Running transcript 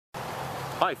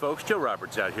Hi folks, Joe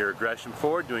Roberts out here at Gresham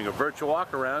Ford doing a virtual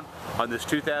walk around on this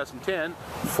 2010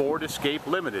 Ford Escape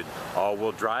Limited.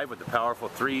 All-wheel drive with the powerful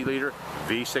 3-liter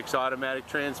V6 automatic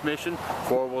transmission,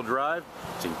 4-wheel drive.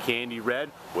 It's in candy red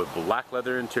with black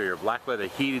leather interior, black leather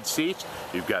heated seats.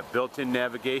 You've got built-in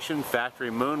navigation,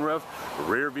 factory moonroof,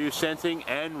 rear view sensing,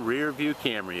 and rear view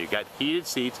camera. You got heated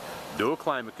seats, dual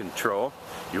climate control.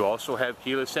 You also have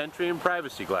keyless entry and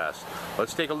privacy glass.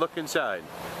 Let's take a look inside.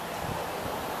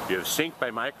 You have Sync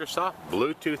by Microsoft,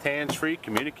 Bluetooth hands-free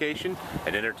communication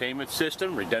and entertainment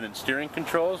system, redundant steering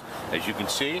controls. As you can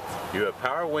see, you have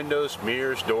power windows,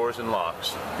 mirrors, doors, and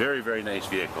locks. Very, very nice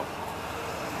vehicle.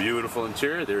 Beautiful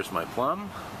interior. There's my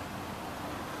plum.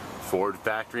 Ford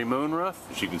factory moonroof.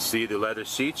 As you can see, the leather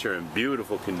seats are in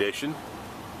beautiful condition.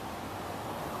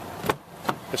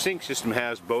 The Sync system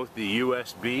has both the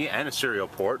USB and a serial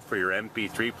port for your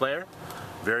MP3 player.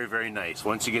 Very, very nice.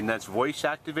 Once again, that's voice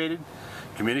activated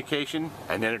communication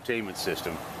and entertainment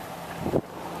system.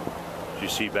 As you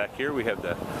see back here, we have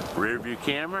the rear view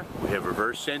camera, we have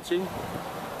reverse sensing,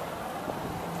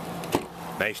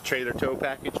 nice trailer tow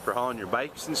package for hauling your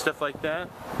bikes and stuff like that.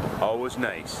 Always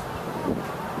nice.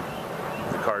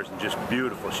 The car's in just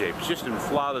beautiful shape. It's just in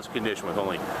flawless condition with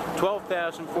only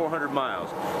 12,400 miles.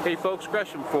 Hey folks,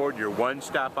 Gresham Ford, your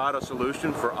one-stop auto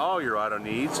solution for all your auto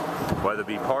needs, whether it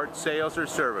be parts, sales, or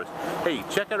service. Hey,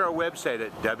 check out our website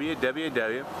at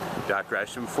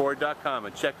www.greshamford.com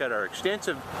and check out our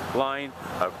extensive line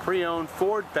of pre-owned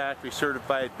Ford factory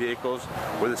certified vehicles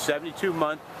with a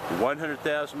 72-month,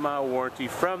 100,000-mile warranty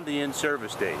from the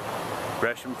in-service date.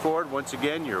 Gresham Ford, once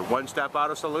again, your one-stop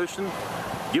auto solution.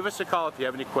 Give us a call if you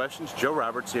have any questions. Joe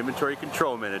Roberts, Inventory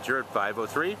Control Manager at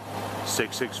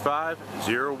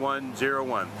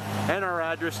 503-665-0101. And our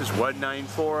address is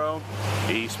 1940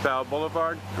 East Powell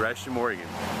Boulevard, Gresham, Oregon.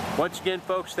 Once again,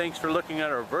 folks, thanks for looking at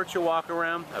our virtual walk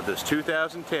around of this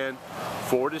 2010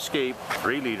 Ford Escape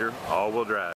 3-liter all-wheel drive.